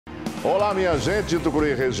Olá, minha gente de Tucuruí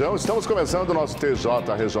e região. Estamos começando o nosso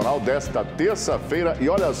TJ Regional desta terça-feira e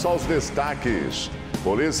olha só os destaques.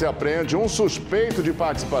 Polícia apreende um suspeito de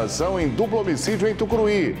participação em duplo homicídio em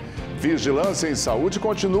Tucuruí. Vigilância em Saúde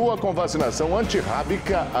continua com vacinação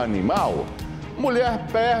antirrábica animal. Mulher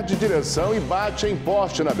perde direção e bate em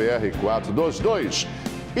poste na BR-422.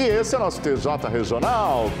 E esse é o nosso TJ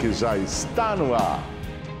Regional, que já está no ar.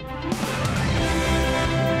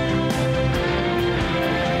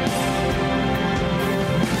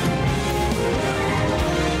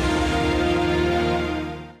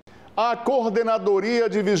 A Coordenadoria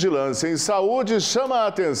de Vigilância em Saúde chama a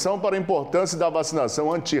atenção para a importância da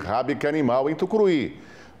vacinação antirrábica animal em Tucuruí.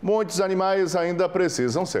 Muitos animais ainda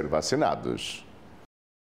precisam ser vacinados.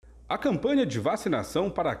 A campanha de vacinação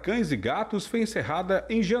para cães e gatos foi encerrada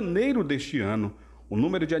em janeiro deste ano. O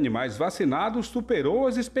número de animais vacinados superou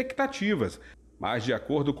as expectativas. Mas, de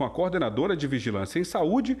acordo com a Coordenadora de Vigilância em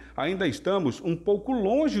Saúde, ainda estamos um pouco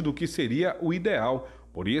longe do que seria o ideal.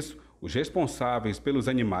 Por isso, os responsáveis pelos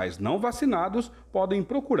animais não vacinados podem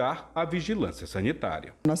procurar a vigilância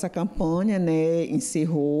sanitária. Nossa campanha,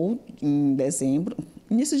 encerrou em dezembro,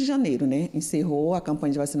 início de janeiro, encerrou a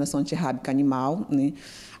campanha de vacinação antirrábica animal,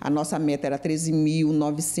 A nossa meta era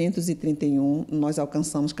 13.931, nós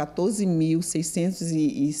alcançamos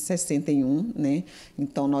 14.661,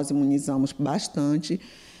 Então, nós imunizamos bastante.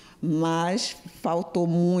 Mas faltou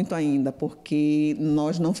muito ainda, porque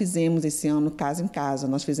nós não fizemos esse ano casa em casa,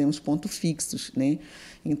 nós fizemos pontos fixos,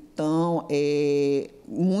 Então,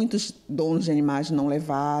 muitos donos de animais não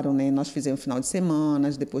levaram, Nós fizemos final de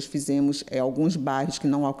semana, depois fizemos alguns bairros que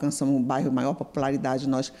não alcançam um bairro maior popularidade,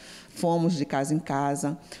 nós fomos de casa em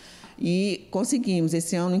casa. E conseguimos.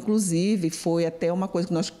 Esse ano, inclusive, foi até uma coisa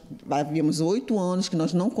que nós havíamos 8 anos que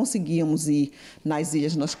nós não conseguíamos ir nas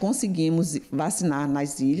ilhas. Nós conseguimos vacinar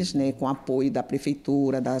nas ilhas, com apoio da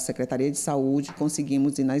Prefeitura, da Secretaria de Saúde,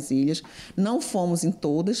 conseguimos ir nas ilhas. Não fomos em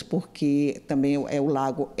todas, porque também o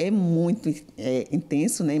lago é muito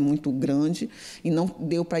intenso, muito grande, e não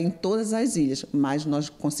deu para ir em todas as ilhas, mas nós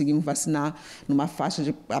conseguimos vacinar numa faixa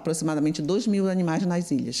de aproximadamente 2.000 animais nas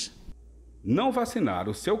ilhas. Não vacinar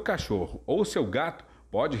o seu cachorro ou o seu gato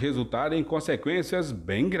pode resultar em consequências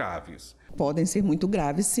bem graves. Podem ser muito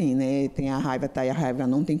graves, sim, Tem a raiva, e a raiva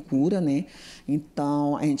não tem cura,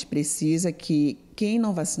 Então, a gente precisa que quem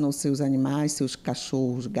não vacinou seus animais, seus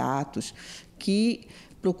cachorros, gatos, que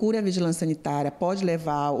procure a vigilância sanitária, pode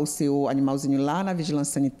levar o seu animalzinho lá na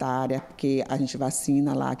vigilância sanitária, porque a gente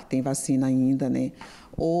vacina lá, que tem vacina ainda,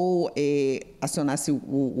 Ou acionar se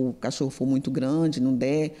o cachorro for muito grande, não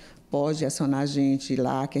der, pode acionar a gente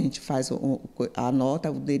lá, que a gente anota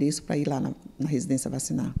o endereço para ir lá na residência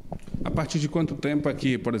vacinar. A partir de quanto tempo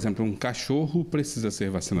aqui, por exemplo, um cachorro precisa ser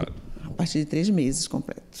vacinado? A partir de 3 meses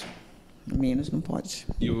completos. Menos não pode.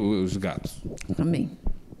 E os gatos? Também.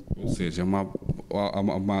 Ou seja,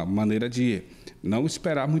 uma maneira de não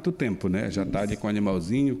esperar muito tempo, Já está ali com o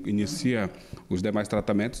animalzinho, inicia os demais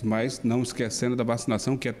tratamentos, mas não esquecendo da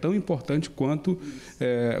vacinação, que é tão importante quanto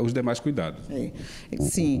os demais cuidados.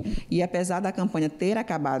 Sim, e apesar da campanha ter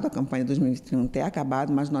acabado, a campanha 2021 ter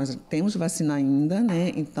acabado, mas nós temos vacina ainda,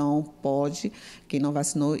 Então, pode, quem não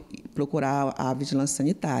vacinou, procurar a vigilância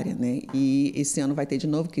sanitária, E esse ano vai ter de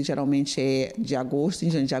novo, que geralmente é de agosto,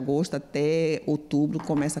 de agosto até outubro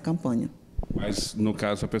começa a campanha. Mas, no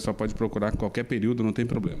caso, a pessoa pode procurar qualquer período, não tem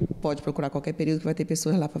problema? Pode procurar qualquer período que vai ter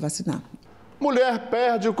pessoas lá para vacinar. Mulher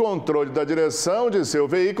perde o controle da direção de seu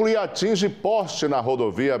veículo e atinge poste na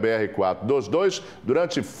rodovia BR-422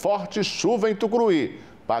 durante forte chuva em Tucuruí.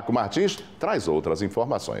 Paco Martins traz outras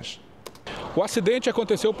informações. O acidente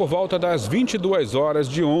aconteceu por volta das 22 horas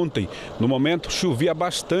de ontem. No momento, chovia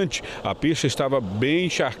bastante, a pista estava bem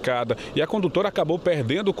encharcada e a condutora acabou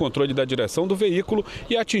perdendo o controle da direção do veículo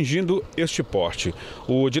e atingindo este poste.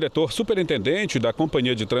 O diretor superintendente da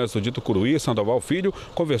Companhia de Trânsito de Tucuruí, Sandoval Filho,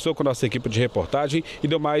 conversou com nossa equipe de reportagem e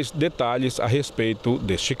deu mais detalhes a respeito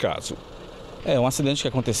deste caso. É um acidente que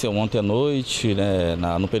aconteceu ontem à noite,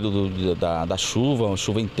 no período da chuva, uma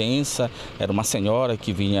chuva intensa. Era uma senhora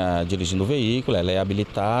que vinha dirigindo o veículo, ela é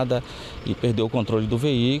habilitada e perdeu o controle do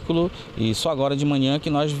veículo. E só agora de manhã que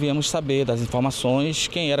nós viemos saber das informações,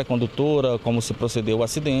 quem era a condutora, como se procedeu o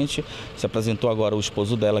acidente. Se apresentou agora o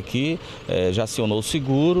esposo dela aqui, já acionou o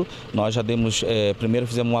seguro. Nós já primeiro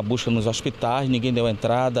fizemos uma busca nos hospitais, ninguém deu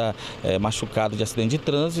entrada machucado de acidente de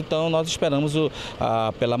trânsito. Então nós esperamos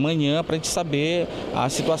pela manhã para a gente saber a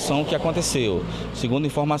situação que aconteceu. Segundo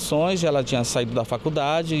informações, ela tinha saído da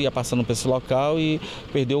faculdade, ia passando por esse local e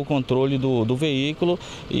perdeu o controle do veículo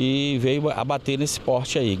e veio a bater nesse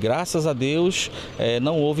poste aí. Graças a Deus,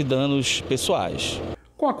 não houve danos pessoais.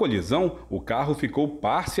 Com a colisão, o carro ficou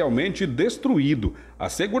parcialmente destruído. A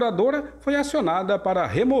seguradora foi acionada para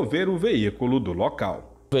remover o veículo do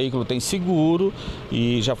local. O veículo tem seguro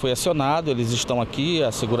e já foi acionado, eles estão aqui,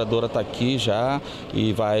 a seguradora está aqui já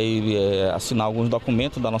e vai assinar alguns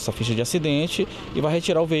documentos da nossa ficha de acidente e vai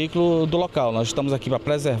retirar o veículo do local. Nós estamos aqui para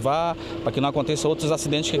preservar, para que não aconteça outros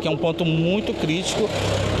acidentes, que aqui é um ponto muito crítico,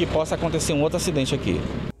 que possa acontecer um outro acidente aqui.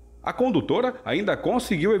 A condutora ainda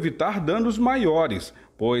conseguiu evitar danos maiores,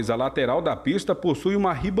 pois a lateral da pista possui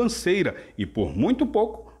uma ribanceira e por muito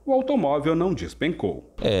pouco o automóvel não despencou.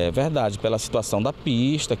 É verdade, pela situação da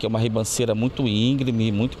pista, que é uma ribanceira muito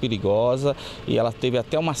íngreme, muito perigosa, e ela teve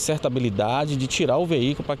até uma certa habilidade de tirar o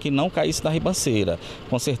veículo para que não caísse na ribanceira.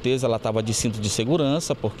 Com certeza ela estava de cinto de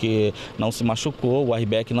segurança, porque não se machucou, o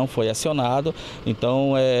airbag não foi acionado,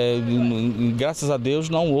 então graças a Deus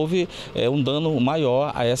não houve um dano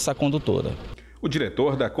maior a essa condutora. O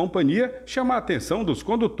diretor da companhia chama a atenção dos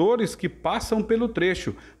condutores que passam pelo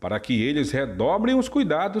trecho para que eles redobrem os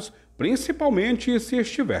cuidados, principalmente se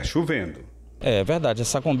estiver chovendo. É verdade,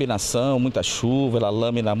 essa combinação, muita chuva, a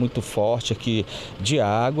lâmina muito forte aqui de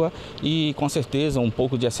água e com certeza um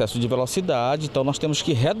pouco de excesso de velocidade, então nós temos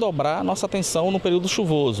que redobrar a nossa atenção no período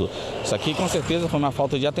chuvoso. Isso aqui com certeza foi uma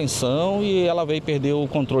falta de atenção e ela veio perder o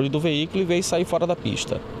controle do veículo e veio sair fora da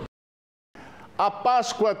pista. A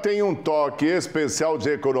Páscoa tem um toque especial de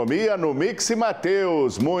economia no Mix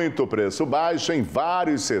Mateus. Muito preço baixo em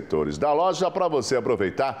vários setores da loja para você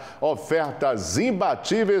aproveitar ofertas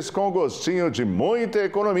imbatíveis com gostinho de muita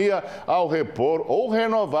economia ao repor ou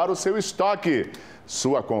renovar o seu estoque.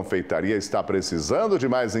 Sua confeitaria está precisando de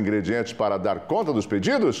mais ingredientes para dar conta dos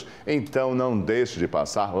pedidos? Então não deixe de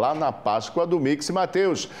passar lá na Páscoa do Mix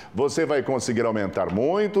Mateus. Você vai conseguir aumentar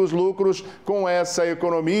muitos lucros com essa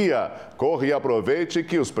economia. Corre e aproveite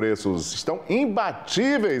que os preços estão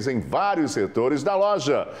imbatíveis em vários setores da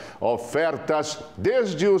loja. Ofertas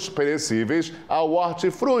desde os perecíveis ao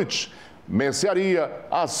hortifruti, mercearia,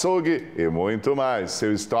 açougue e muito mais.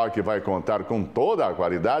 Seu estoque vai contar com toda a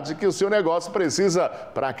qualidade que o seu negócio precisa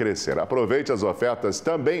para crescer. Aproveite as ofertas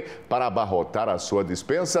também para abarrotar a sua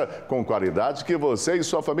despensa com qualidade que você e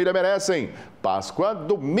sua família merecem. Páscoa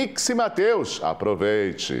do Mix Mateus.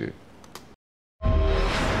 Aproveite!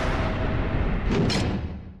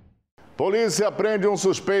 Polícia prende um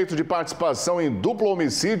suspeito de participação em duplo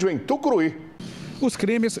homicídio em Tucuruí. Os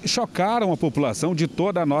crimes chocaram a população de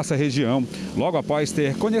toda a nossa região. Logo após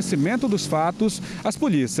ter conhecimento dos fatos, as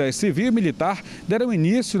polícias civil e militar deram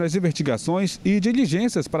início nas investigações e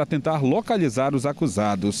diligências para tentar localizar os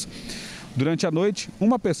acusados. Durante a noite,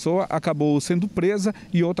 uma pessoa acabou sendo presa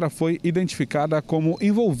e outra foi identificada como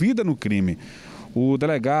envolvida no crime. O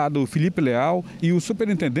delegado Felipe Leal e o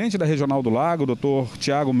superintendente da Regional do Lago, Dr.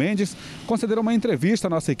 Tiago Mendes, concederam uma entrevista à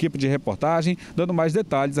nossa equipe de reportagem, dando mais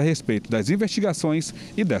detalhes a respeito das investigações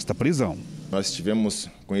e desta prisão. Nós tivemos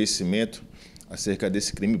conhecimento acerca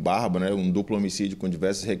desse crime bárbaro, um duplo homicídio com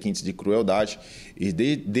diversos requintes de crueldade, e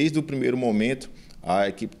desde o primeiro momento, a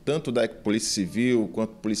equipe tanto da Polícia Civil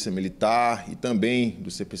quanto da Polícia Militar e também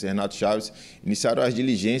do CPC Renato Chaves iniciaram as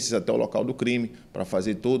diligências até o local do crime para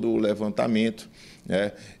fazer todo o levantamento,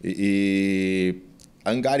 e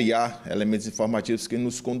angariar elementos informativos que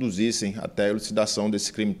nos conduzissem até a elucidação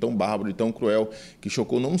desse crime tão bárbaro e tão cruel que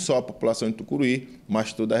chocou não só a população de Tucuruí,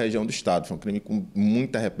 mas toda a região do estado. Foi um crime com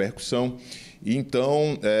muita repercussão. E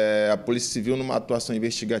então, a Polícia Civil, numa atuação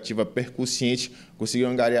investigativa percussiente, conseguiu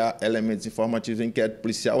angariar elementos informativos. O inquérito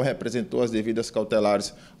policial representou as devidas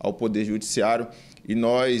cautelares ao Poder Judiciário e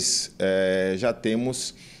nós já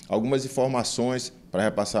temos algumas informações para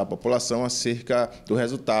repassar à população acerca do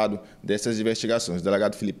resultado dessas investigações. O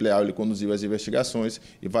delegado Felipe Leal ele conduziu as investigações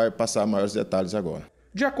e vai passar maiores detalhes agora.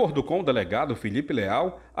 De acordo com o delegado Felipe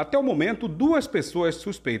Leal, até o momento, 2 pessoas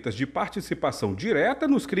suspeitas de participação direta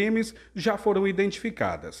nos crimes já foram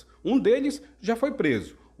identificadas. Um deles já foi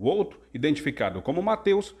preso. O outro, identificado como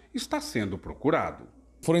Mateus, está sendo procurado.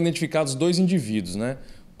 Foram identificados 2 indivíduos,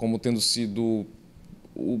 como tendo sido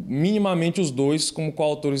minimamente os 2 como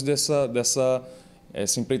coautores dessa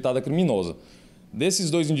empreitada criminosa.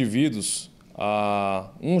 Desses 2 indivíduos,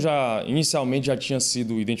 um inicialmente já tinha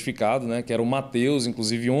sido identificado, que era o Mateus.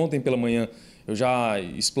 Inclusive ontem pela manhã eu já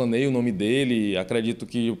explanei o nome dele, acredito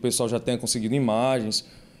que o pessoal já tenha conseguido imagens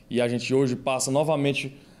e a gente hoje passa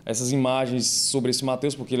novamente essas imagens sobre esse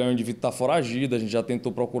Mateus, porque ele é um indivíduo que está foragido, a gente já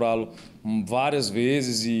tentou procurá-lo várias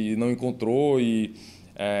vezes e não encontrou, e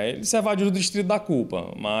ele se evadiu do distrito da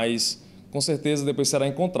culpa, mas com certeza depois será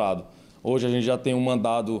encontrado. Hoje a gente já tem um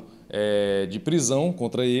mandado de prisão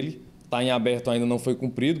contra ele, está em aberto, ainda não foi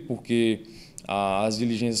cumprido, porque as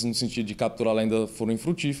diligências no sentido de capturá-lo ainda foram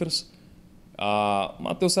infrutíferas.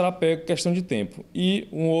 Matheus será pego questão de tempo. E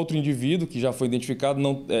um outro indivíduo que já foi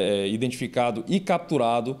identificado e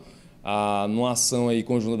capturado numa ação aí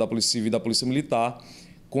conjunta da Polícia Civil e da Polícia Militar,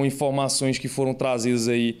 com informações que foram trazidas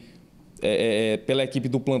aí pela equipe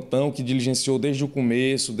do plantão, que diligenciou desde o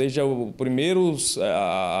começo, desde o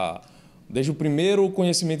primeiro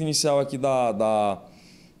conhecimento inicial aqui da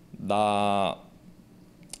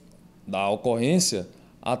ocorrência,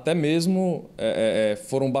 até mesmo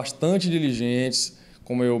foram bastante diligentes,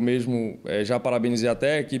 como eu mesmo já parabenizei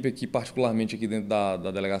até a equipe aqui, particularmente aqui dentro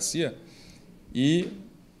da delegacia, e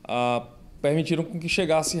permitiram que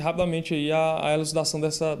chegasse rapidamente aí a elucidação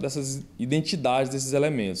dessas identidades, desses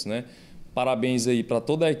elementos, né? Parabéns aí para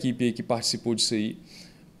toda a equipe aí que participou disso aí.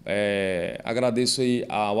 Agradeço aí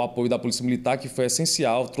ao apoio da Polícia Militar, que foi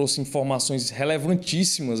essencial, trouxe informações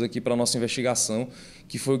relevantíssimas aqui para a nossa investigação,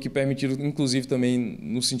 que foi o que permitiu, inclusive também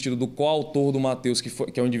no sentido do coautor do Matheus,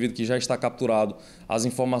 que é um indivíduo que já está capturado, as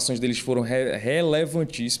informações deles foram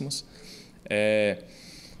relevantíssimas.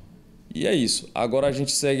 E é isso. Agora a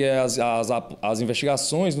gente segue as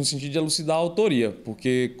investigações no sentido de elucidar a autoria,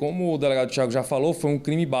 porque, como o delegado Thiago já falou, foi um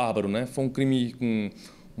crime bárbaro, né? Foi um crime com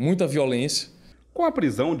muita violência. Com a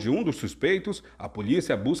prisão de um dos suspeitos, a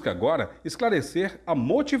polícia busca agora esclarecer a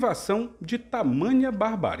motivação de tamanha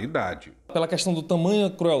barbaridade. Pela questão do tamanha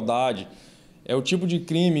crueldade, é o tipo de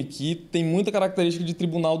crime que tem muita característica de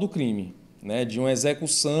tribunal do crime, né? De uma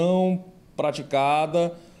execução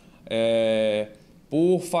praticada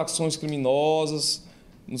por facções criminosas,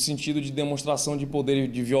 no sentido de demonstração de poder e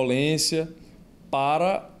de violência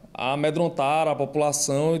para amedrontar a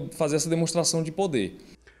população e fazer essa demonstração de poder.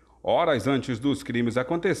 Horas antes dos crimes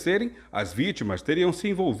acontecerem, as vítimas teriam se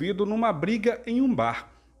envolvido numa briga em um bar.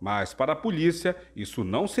 Mas, para a polícia, isso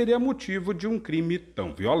não seria motivo de um crime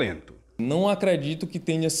tão violento. Não acredito que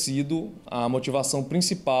tenha sido a motivação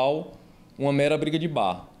principal uma mera briga de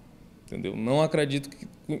bar. Entendeu? Não acredito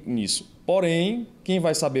nisso. Porém, quem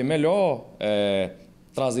vai saber melhor,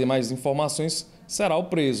 trazer mais informações, será o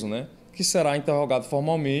preso, né? Que será interrogado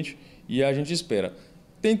formalmente e a gente espera.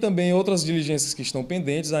 Tem também outras diligências que estão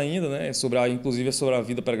pendentes ainda, né? Inclusive sobre a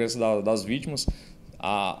vida pregressa das vítimas.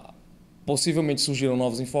 Possivelmente surgiram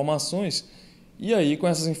novas informações. E aí, com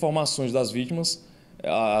essas informações das vítimas,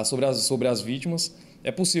 sobre as vítimas,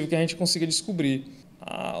 é possível que a gente consiga descobrir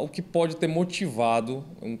o que pode ter motivado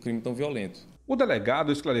um crime tão violento. O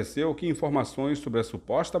delegado esclareceu que informações sobre a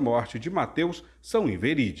suposta morte de Matheus são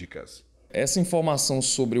inverídicas. Essa informação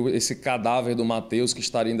sobre esse cadáver do Matheus que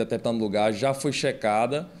estaria em determinado lugar já foi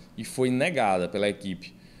checada e foi negada pela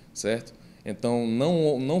equipe, certo? Então,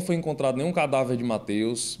 não foi encontrado nenhum cadáver de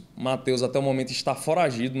Matheus. Matheus, até o momento, está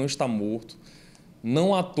foragido, não está morto.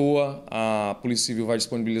 Não à toa, a Polícia Civil vai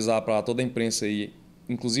disponibilizar para toda a imprensa, aí,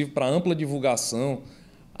 inclusive para ampla divulgação,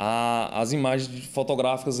 as imagens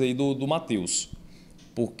fotográficas aí do Matheus.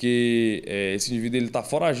 Porque esse indivíduo está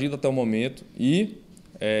foragido até o momento e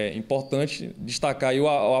é importante destacar aí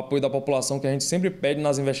o apoio da população que a gente sempre pede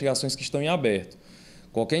nas investigações que estão em aberto.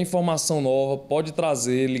 Qualquer informação nova pode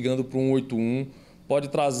trazer ligando para o 181, pode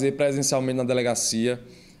trazer presencialmente na delegacia,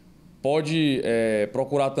 pode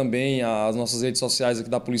procurar também as nossas redes sociais aqui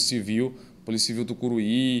da Polícia Civil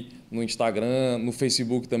Tucuruí, no Instagram, no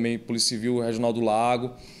Facebook também, Polícia Civil Regional do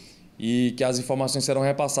Lago, e que as informações serão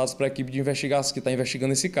repassadas para a equipe de investigação que está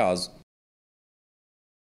investigando esse caso.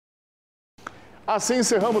 Assim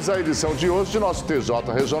encerramos a edição de hoje de nosso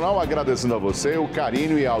TJ Regional, agradecendo a você o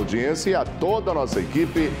carinho e a audiência e a toda a nossa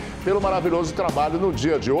equipe pelo maravilhoso trabalho no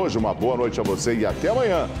dia de hoje. Uma boa noite a você e até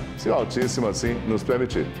amanhã, se o Altíssimo assim nos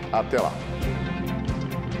permitir. Até lá.